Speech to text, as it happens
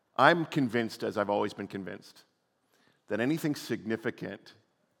I'm convinced, as I've always been convinced, that anything significant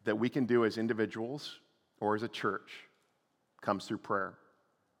that we can do as individuals or as a church comes through prayer.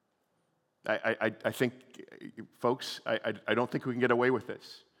 I think, folks, I don't think we can get away with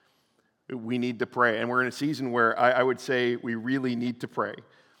this. We need to pray. And we're in a season where I would say we really need to pray.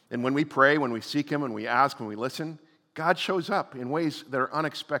 And when we pray, when we seek Him, when we ask, when we listen, God shows up in ways that are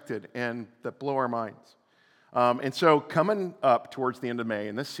unexpected and that blow our minds. And so coming up towards the end of May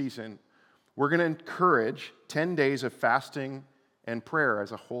in this season, we're going to encourage 10 days of fasting and prayer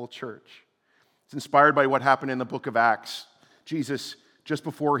as a whole church. It's inspired by what happened in the book of Acts. Jesus, just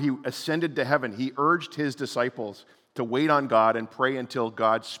before He ascended to heaven, He urged His disciples to wait on God and pray until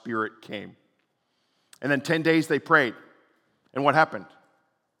God's Spirit came. And then 10 days they prayed. And what happened?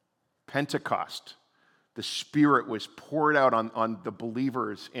 Pentecost. The Spirit was poured out on the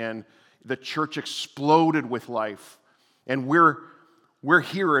believers, and the church exploded with life. And we're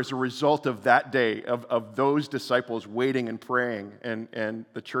here as a result of that day, of those disciples waiting and praying, and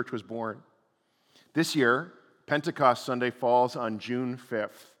the church was born. This year, Pentecost Sunday falls on June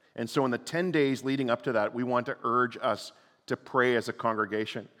 5th. And so in the 10 days leading up to that, we want to urge us to pray as a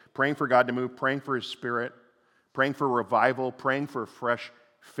congregation, praying for God to move, praying for His Spirit, praying for revival, praying for fresh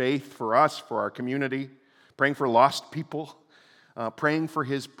faith for us, for our community, praying for lost people, praying for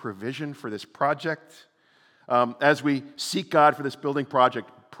His provision for this project. As we seek God for this building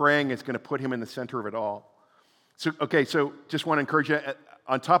project, praying is going to put Him in the center of it all. So just want to encourage you,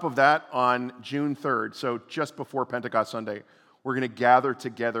 on top of that, on June 3rd, so just before Pentecost Sunday, we're going to gather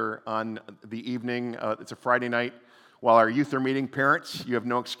together on the evening. It's a Friday night. While our youth are meeting, parents, you have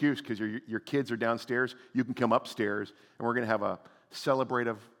no excuse because your kids are downstairs. You can come upstairs, and we're going to have a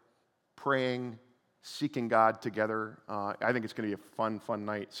celebrative praying, seeking God together. I think it's going to be a fun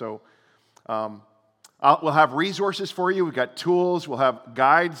night. So we'll have resources for you. We've got tools. We'll have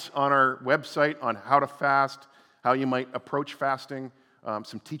guides on our website on how to fast, how you might approach fasting,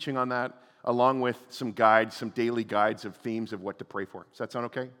 some teaching on that, along with some guides, some daily guides of themes of what to pray for. Does that sound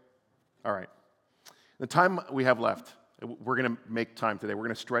okay? All right. The time we have left, we're going to make time today. We're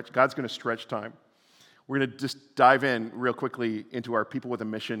going to stretch. God's going to stretch time. We're going to just dive in real quickly into our People with a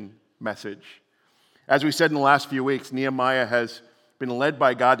Mission message. As we said in the last few weeks, Nehemiah has been led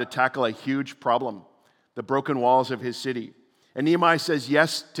by God to tackle a huge problem, the broken walls of his city. And Nehemiah says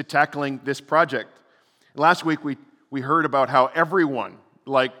yes to tackling this project. Last week, we heard about how everyone,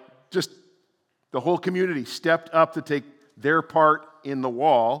 just the whole community, stepped up to take their part in the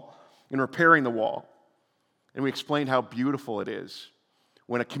wall, in repairing the wall. And we explained how beautiful it is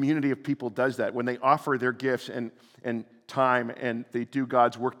when a community of people does that, when they offer their gifts and time and they do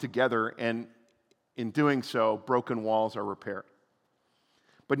God's work together, and in doing so, broken walls are repaired.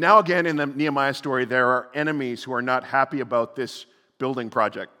 But now again in the Nehemiah story, there are enemies who are not happy about this building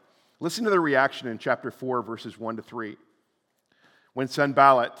project. Listen to the reaction in chapter 4, verses 1 to 3. When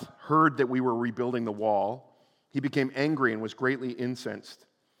Sanballat heard that we were rebuilding the wall, he became angry and was greatly incensed.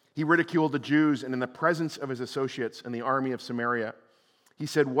 He ridiculed the Jews, and in the presence of his associates and the army of Samaria, he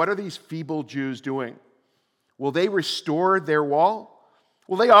said, "What are these feeble Jews doing? Will they restore their wall?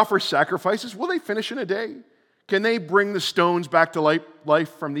 Will they offer sacrifices? Will they finish in a day? Can they bring the stones back to life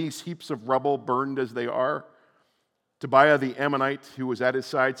from these heaps of rubble, burned as they are?" Tobiah the Ammonite, who was at his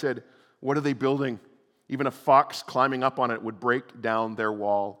side, said, "What are they building? Even a fox climbing up on it would break down their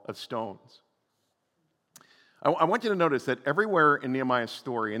wall of stones." I want you to notice that everywhere in Nehemiah's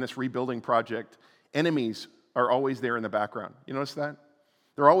story, in this rebuilding project, enemies are always there in the background. You notice that?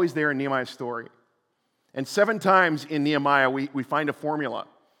 They're always there in Nehemiah's story. And 7 times in Nehemiah, we find a formula.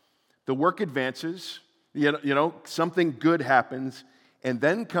 The work advances, something good happens, and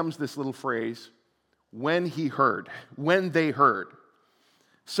then comes this little phrase, when they heard.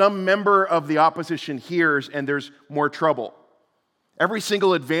 Some member of the opposition hears, and there's more trouble. Every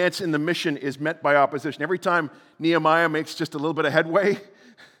single advance in the mission is met by opposition. Every time Nehemiah makes just a little bit of headway,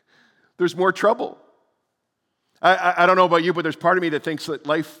 there's more trouble. I don't know about you, but there's part of me that thinks that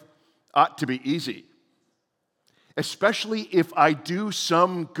life ought to be easy. Especially if I do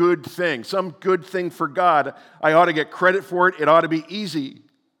some good thing for God, I ought to get credit for it. It ought to be easy.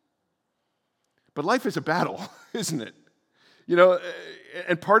 But life is a battle, isn't it?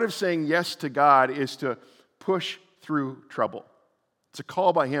 And part of saying yes to God is to push through trouble. It's a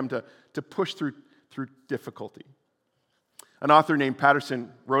call by Him to push through difficulty. An author named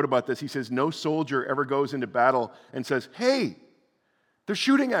Patterson wrote about this. He says, "No soldier ever goes into battle and says, 'Hey, they're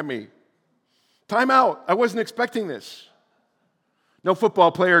shooting at me. Time out. I wasn't expecting this.' No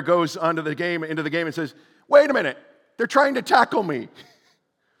football player goes into the game and says, 'Wait a minute, they're trying to tackle me.'"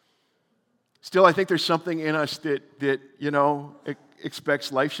 Still, I think there's something in us that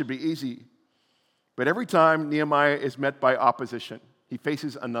expects life should be easy. But every time Nehemiah is met by opposition, he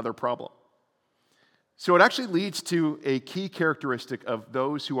faces another problem. So it actually leads to a key characteristic of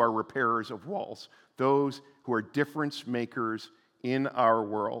those who are repairers of walls, those who are difference makers in our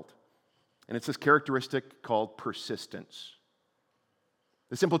world. And it's this characteristic called persistence.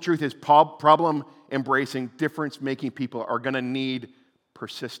 The simple truth is problem-embracing, difference-making people are going to need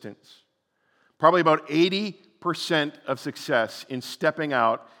persistence. Probably about 80% of success in stepping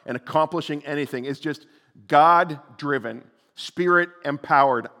out and accomplishing anything is just God-driven,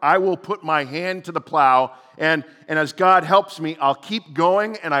 Spirit-empowered. I will put my hand to the plow, and as God helps me, I'll keep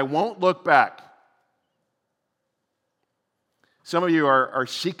going and I won't look back. Some of you are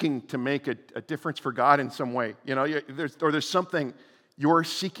seeking to make a difference for God in some way. You know, there's something you're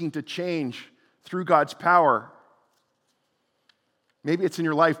seeking to change through God's power. Maybe it's in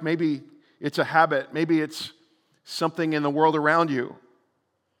your life. Maybe it's a habit. Maybe it's something in the world around you.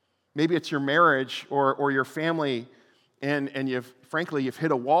 Maybe it's your marriage or your family, and you've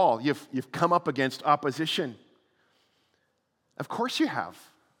hit a wall. You've come up against opposition. Of course you have.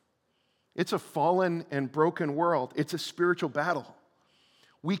 It's a fallen and broken world. It's a spiritual battle.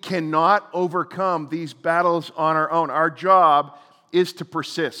 We cannot overcome these battles on our own. Our job is to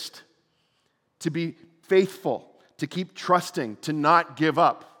persist, to be faithful, to keep trusting, to not give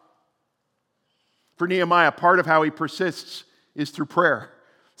up. For Nehemiah, part of how he persists is through prayer.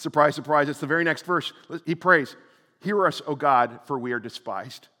 Surprise, surprise, it's the very next verse. He prays, "Hear us, O God, for we are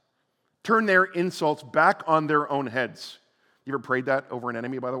despised. Turn their insults back on their own heads." You ever prayed that over an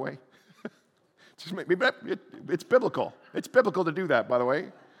enemy, by the way? It's biblical. It's biblical to do that, by the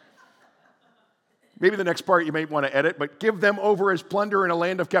way. Maybe the next part you may want to edit, but give them over as plunder in a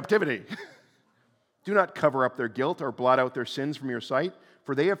land of captivity. Do not cover up their guilt or blot out their sins from your sight,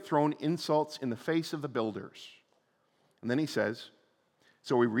 for they have thrown insults in the face of the builders. And then he says,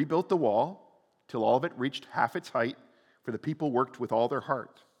 "So we rebuilt the wall till all of it reached half its height, for the people worked with all their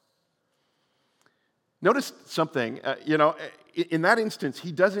heart." Notice something, in that instance,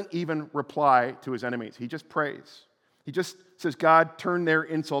 he doesn't even reply to his enemies. He just prays. He just says, "God, turn their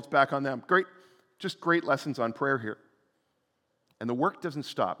insults back on them." Great lessons on prayer here. And the work doesn't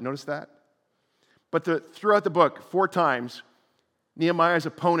stop. Notice that? But throughout the book, 4 times, Nehemiah's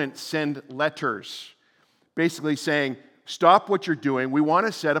opponents send letters, basically saying, "Stop what you're doing. We want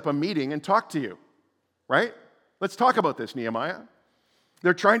to set up a meeting and talk to you." Right? Let's talk about this, Nehemiah.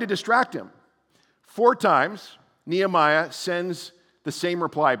 They're trying to distract him. 4 times, Nehemiah sends the same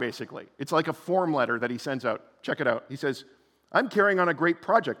reply, basically. It's like a form letter that he sends out. Check it out. He says, "I'm carrying on a great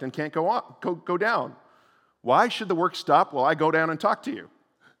project and can't go down. Why should the work stop while I go down and talk to you?"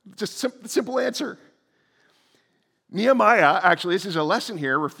 Just simple answer. Nehemiah, actually, this is a lesson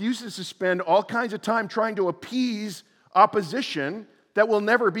here, refuses to spend all kinds of time trying to appease opposition that will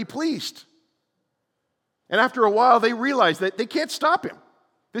never be pleased. And after a while, they realize that they can't stop him.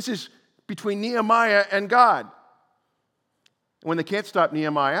 This is between Nehemiah and God. And when they can't stop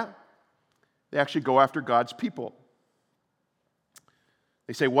Nehemiah, they actually go after God's people.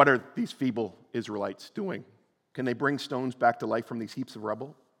 They say, "What are these feeble Israelites doing? Can they bring stones back to life from these heaps of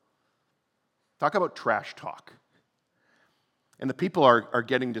rubble?" Talk about trash talk. And the people are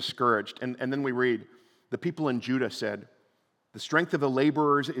getting discouraged. And then we read, the people in Judah said, "The strength of the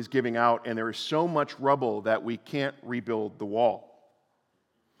laborers is giving out, and there is so much rubble that we can't rebuild the wall."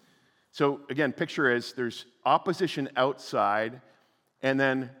 So again, picture is there's opposition outside, and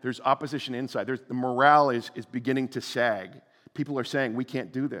then there's opposition inside. The morale is beginning to sag. People are saying, "We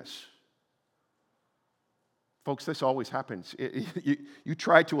can't do this." Folks, this always happens. You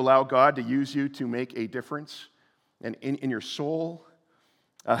try to allow God to use you to make a difference, and in your soul,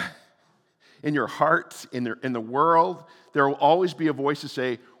 in your heart, in the world, there will always be a voice to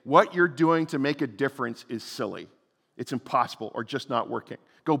say, "What you're doing to make a difference is silly. It's impossible or just not working.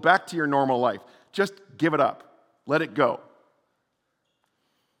 Go back to your normal life. Just give it up. Let it go."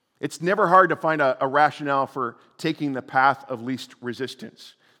 It's never hard to find a rationale for taking the path of least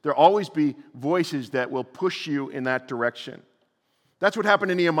resistance. There'll always be voices that will push you in that direction. That's what happened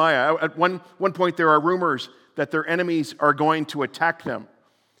to Nehemiah. At one point, there are rumors that their enemies are going to attack them.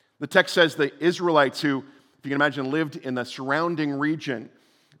 The text says the Israelites who, if you can imagine, lived in the surrounding region,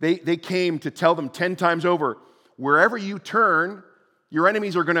 they came to tell them 10 times over, "Wherever you turn, your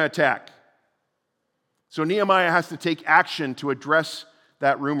enemies are going to attack." So Nehemiah has to take action to address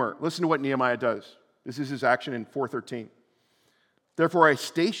that rumor. Listen to what Nehemiah does. This is his action in 4:13. "Therefore I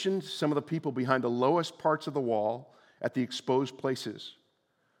stationed some of the people behind the lowest parts of the wall at the exposed places,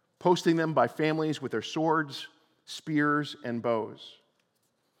 posting them by families with their swords, spears, and bows."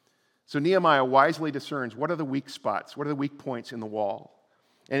 So Nehemiah wisely discerns what are the weak spots, what are the weak points in the wall.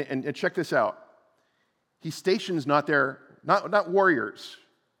 And check this out. He stations not warriors,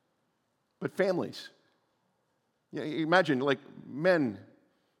 but families. You imagine like men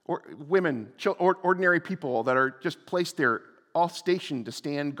or women, ordinary people that are just placed there, all stationed to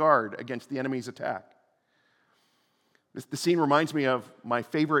stand guard against the enemy's attack. The scene reminds me of my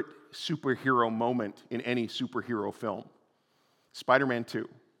favorite superhero moment in any superhero film, Spider-Man 2.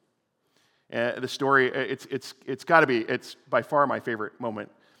 The story, it's got to be, it's by far my favorite moment.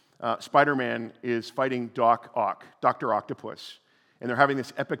 Spider-Man is fighting Dr. Octopus, and they're having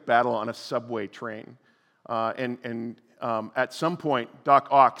this epic battle on a subway train. At some point, Doc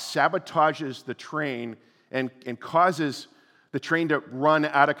Ock sabotages the train and causes the train to run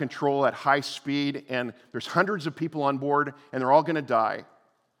out of control at high speed, and there's hundreds of people on board, and they're all going to die.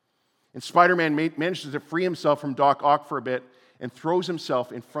 And Spider-Man manages to free himself from Doc Ock for a bit and throws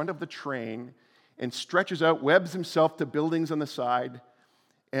himself in front of the train and stretches out, webs himself to buildings on the side,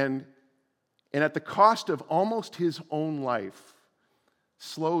 and at the cost of almost his own life,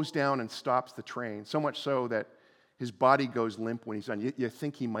 slows down and stops the train, so much so that his body goes limp when he's done. You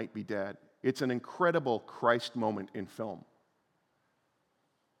think he might be dead. It's an incredible Christ moment in film.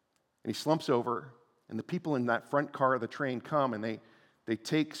 And he slumps over, and the people in that front car of the train come, and they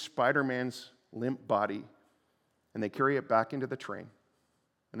take Spider-Man's limp body, and they carry it back into the train.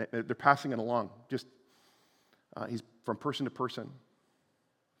 And they're passing it along, he's from person to person.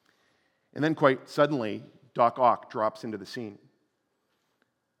 And then quite suddenly, Doc Ock drops into the scene.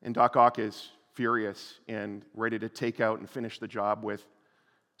 And Doc Ock is furious and ready to take out and finish the job with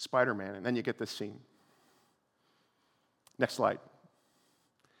Spider-Man. And then you get this scene. Next slide.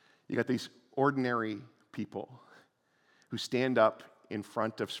 You got these ordinary people who stand up in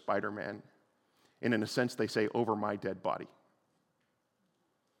front of Spider-Man, and in a sense they say, "Over my dead body."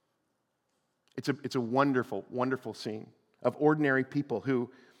 It's a wonderful, wonderful scene of ordinary people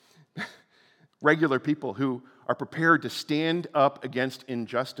regular people who are prepared to stand up against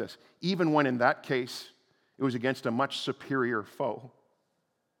injustice, even when in that case it was against a much superior foe.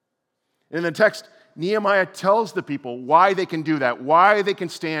 In the text, Nehemiah tells the people why they can do that, why they can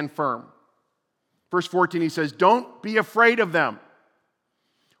stand firm. Verse 14, he says, "Don't be afraid of them.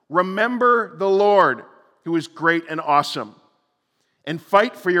 Remember the Lord, who is great and awesome, and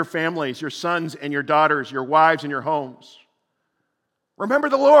fight for your families, your sons and your daughters, your wives and your homes. Remember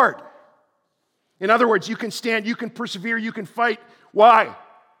the Lord." In other words, you can stand, you can persevere, you can fight. Why?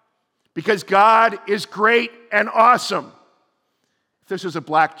 Because God is great and awesome. If this was a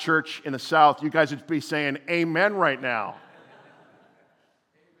black church in the South, you guys would be saying amen right now.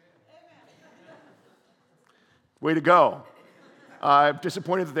 Way to go. I'm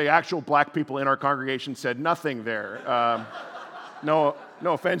disappointed that the actual black people in our congregation said nothing there. No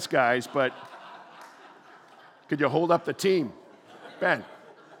offense, guys, but could you hold up the team? Ben.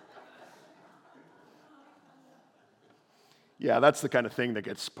 Yeah, that's the kind of thing that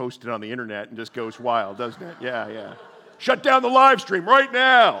gets posted on the internet and just goes wild, doesn't it? Yeah. Shut down the live stream right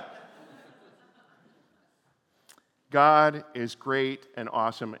now. God is great and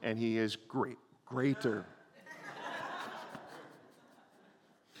awesome, and he is greater.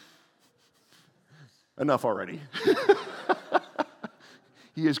 Enough already.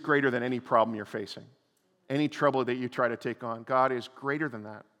 He is greater than any problem you're facing, any trouble that you try to take on. God is greater than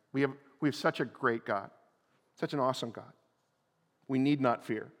that. We have such a great God, such an awesome God. We need not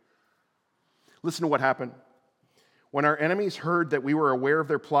fear. Listen to what happened. When our enemies heard that we were aware of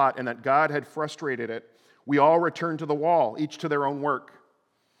their plot and that God had frustrated it, we all returned to the wall, each to their own work.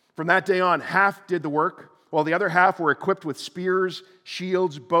 From that day on, half did the work, while the other half were equipped with spears,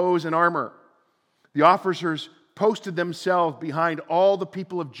 shields, bows, and armor. The officers posted themselves behind all the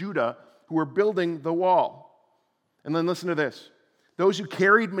people of Judah who were building the wall. And then listen to this. Those who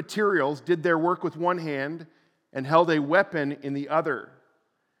carried materials did their work with one hand and held a weapon in the other.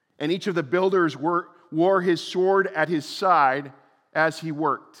 And each of the builders wore his sword at his side as he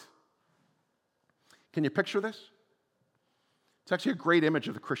worked. Can you picture this? It's actually a great image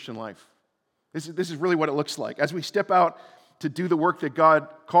of the Christian life. This is really what it looks like. As we step out to do the work that God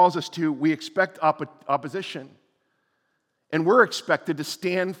calls us to, we expect opposition. And we're expected to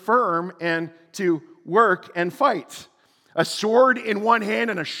stand firm and to work and fight. A sword in one hand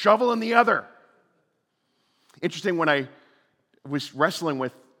and a shovel in the other. Interesting, when I was wrestling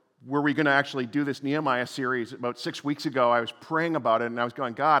with were we going to actually do this Nehemiah series about 6 weeks ago, I was praying about it, and I was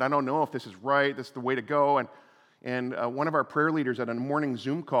going, God, I don't know if this is right, this is the way to go. And one of our prayer leaders at a morning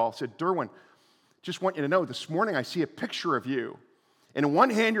Zoom call said, Durwin, just want you to know, this morning I see a picture of you. And in one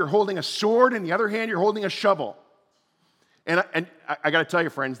hand you're holding a sword, and in the other hand you're holding a shovel. And I got to tell you,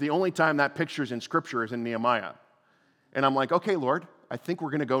 friends, the only time that picture is in Scripture is in Nehemiah. And I'm like, okay, Lord, I think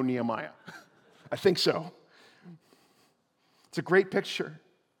we're going to go Nehemiah. I think so. It's a great picture.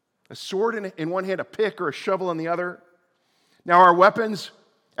 A sword in one hand, a pick or a shovel in the other. Now, our weapons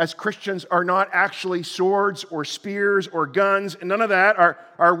as Christians are not actually swords or spears or guns, and none of that.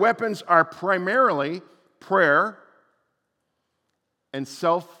 Our weapons are primarily prayer and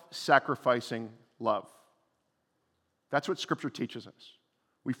self-sacrificing love. That's what Scripture teaches us.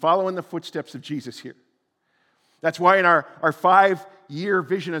 We follow in the footsteps of Jesus here. That's why in our 5-year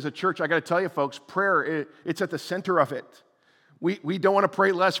vision as a church, I got to tell you folks, prayer, it's at the center of it. We don't want to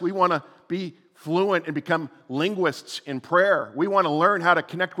pray less. We want to be fluent and become linguists in prayer. We want to learn how to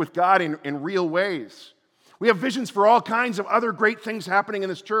connect with God in real ways. We have visions for all kinds of other great things happening in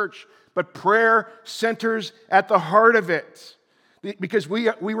this church, but prayer centers at the heart of it. Because we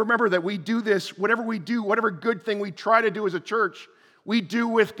remember that we do this, whatever we do, whatever good thing we try to do as a church, we do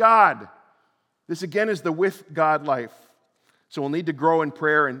with God. This again is the with God life. So we'll need to grow in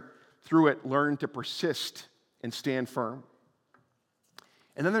prayer and through it learn to persist and stand firm.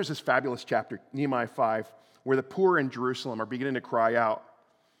 And then there's this fabulous chapter, Nehemiah 5, where the poor in Jerusalem are beginning to cry out.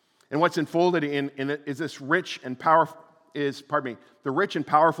 And what's unfolded in it is this the rich and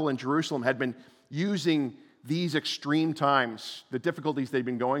powerful in Jerusalem had been using these extreme times, the difficulties they've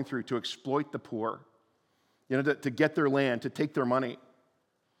been going through, to exploit the poor, to get their land, to take their money.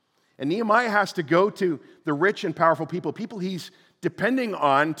 And Nehemiah has to go to the rich and powerful people he's depending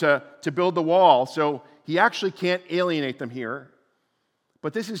on to build the wall, so he actually can't alienate them here.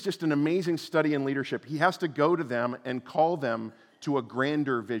 But this is just an amazing study in leadership. He has to go to them and call them to a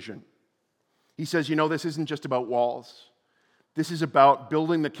grander vision. He says, this isn't just about walls. This is about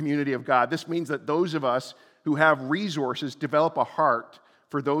building the community of God. This means that those of us who have resources develop a heart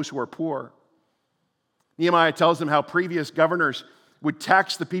for those who are poor. Nehemiah tells them how previous governors would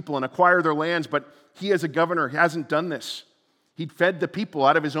tax the people and acquire their lands, but he as a governor hasn't done this. He'd fed the people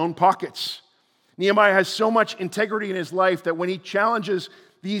out of his own pockets. Nehemiah has so much integrity in his life that when he challenges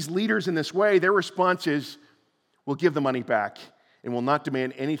these leaders in this way, their response is, we'll give the money back and we'll not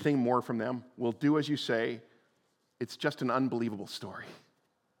demand anything more from them. We'll do as you say. It's just an unbelievable story.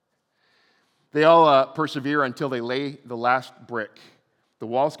 They all persevere until they lay the last brick. The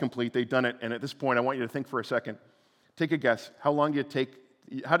wall's complete. They've done it. And at this point, I want you to think for a second. Take a guess. How long do you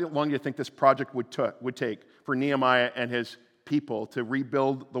think this project would take for Nehemiah and his people to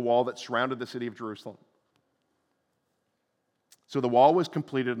rebuild the wall that surrounded the city of Jerusalem? So the wall was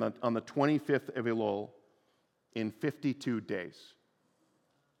completed on the 25th of Elul in 52 days.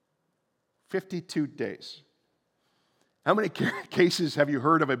 52 days. How many cases have you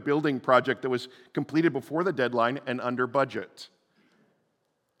heard of a building project that was completed before the deadline and under budget?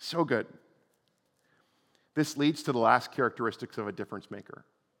 So good. This leads to the last characteristics of a difference maker.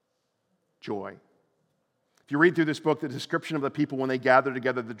 Joy. If you read through this book, the description of the people when they gather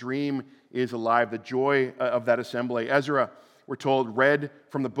together, the dream is alive, the joy of that assembly. Ezra, we're told, read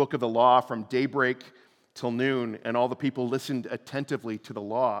from the book of the law from daybreak till noon, and all the people listened attentively to the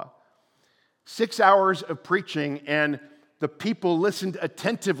law. 6 hours of preaching, and the people listened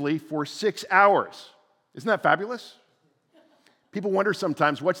attentively for 6 hours. Isn't that fabulous? People wonder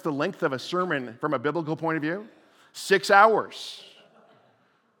sometimes, what's the length of a sermon from a biblical point of view? 6 hours.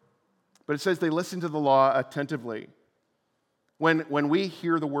 But it says they listened to the law attentively. When we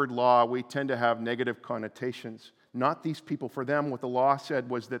hear the word law, we tend to have negative connotations. Not these people. For them, what the law said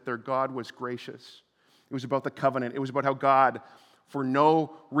was that their God was gracious. It was about the covenant. It was about how God, for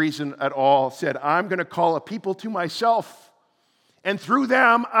no reason at all, said, I'm going to call a people to myself. And through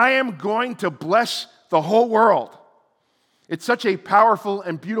them, I am going to bless the whole world. It's such a powerful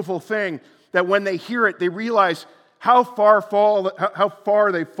and beautiful thing that when they hear it, they realize how far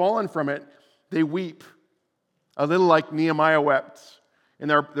they've fallen from it. They weep, a little like Nehemiah wept. And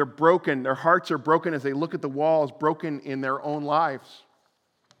they're broken. Their hearts are broken as they look at the walls, broken in their own lives.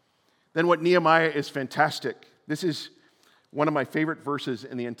 Then what Nehemiah is fantastic. This is one of my favorite verses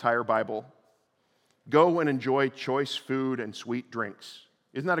in the entire Bible. Go and enjoy choice food and sweet drinks.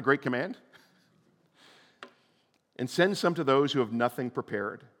 Isn't that a great command? And send some to those who have nothing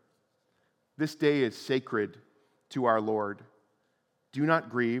prepared. This day is sacred to our Lord. Do not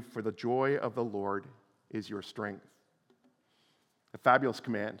grieve, for the joy of the Lord is your strength. A fabulous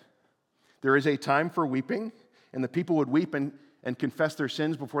command. There is a time for weeping, and the people would weep and confess their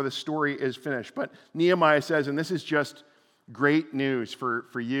sins before the story is finished. But Nehemiah says, and this is just great news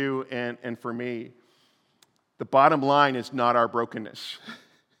for you and for me, the bottom line is not our brokenness.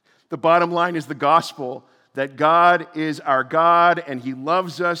 The bottom line is the gospel that God is our God and He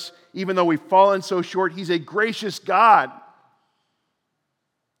loves us. Even though we've fallen so short, He's a gracious God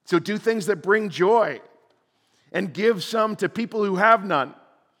So do things that bring joy and give some to people who have none,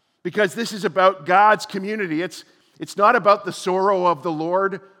 because this is about God's community. It's not about the sorrow of the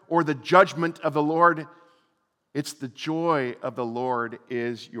Lord or the judgment of the Lord. It's the joy of the Lord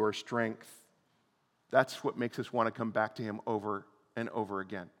is your strength. That's what makes us want to come back to him over and over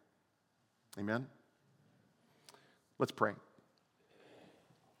again. Amen? Let's pray.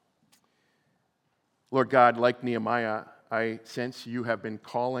 Lord God, like Nehemiah, I sense you have been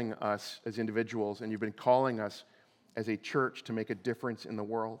calling us as individuals, and you've been calling us as a church to make a difference in the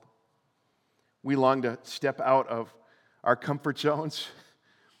world. We long to step out of our comfort zones,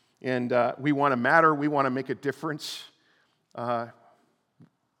 and we want to matter. We want to make a difference. We're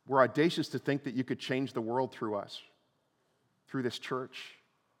audacious to think that you could change the world through us, through this church,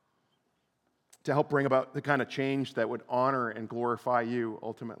 to help bring about the kind of change that would honor and glorify you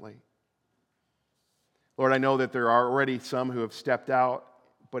ultimately. Lord, I know that there are already some who have stepped out,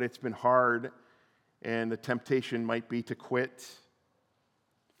 but it's been hard, and the temptation might be to quit.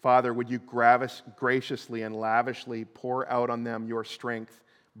 Father, would you graciously and lavishly pour out on them your strength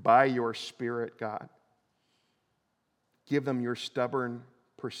by your Spirit, God. Give them your stubborn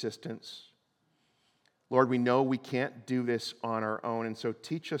persistence. Lord, we know we can't do this on our own, and so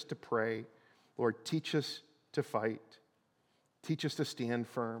teach us to pray. Lord, teach us to fight. Teach us to stand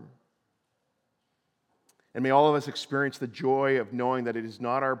firm. And may all of us experience the joy of knowing that it is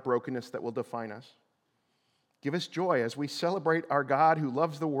not our brokenness that will define us. Give us joy as we celebrate our God who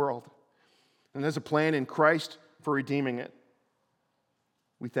loves the world and has a plan in Christ for redeeming it.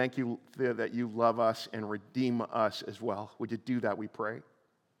 We thank you that you love us and redeem us as well. Would you do that, we pray?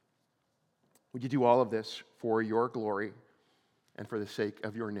 Would you do all of this for your glory and for the sake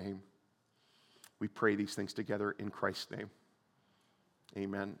of your name? We pray these things together in Christ's name.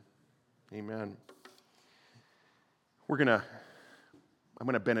 Amen. Amen. I'm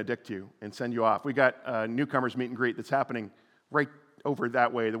going to benedict you and send you off. We got a newcomers meet and greet that's happening right over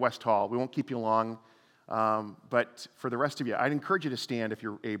that way, the West Hall. We won't keep you long, but for the rest of you, I'd encourage you to stand if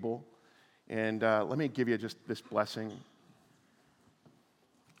you're able. And let me give you just this blessing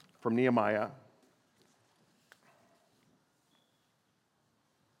from Nehemiah.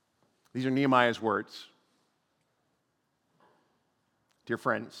 These are Nehemiah's words. Dear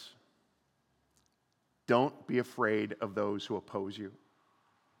friends, don't be afraid of those who oppose you.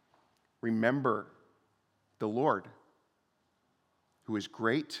 Remember the Lord, who is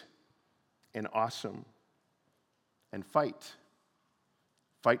great and awesome, and fight.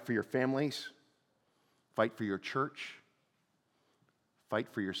 Fight for your families. Fight for your church. Fight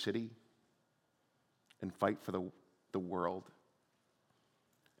for your city. And fight for the world.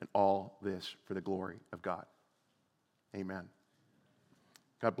 And all this for the glory of God. Amen.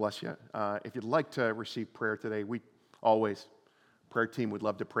 God bless you. If you'd like to receive prayer today, prayer team would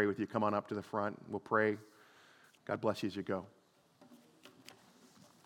love to pray with you. Come on up to the front. We'll pray. God bless you as you go.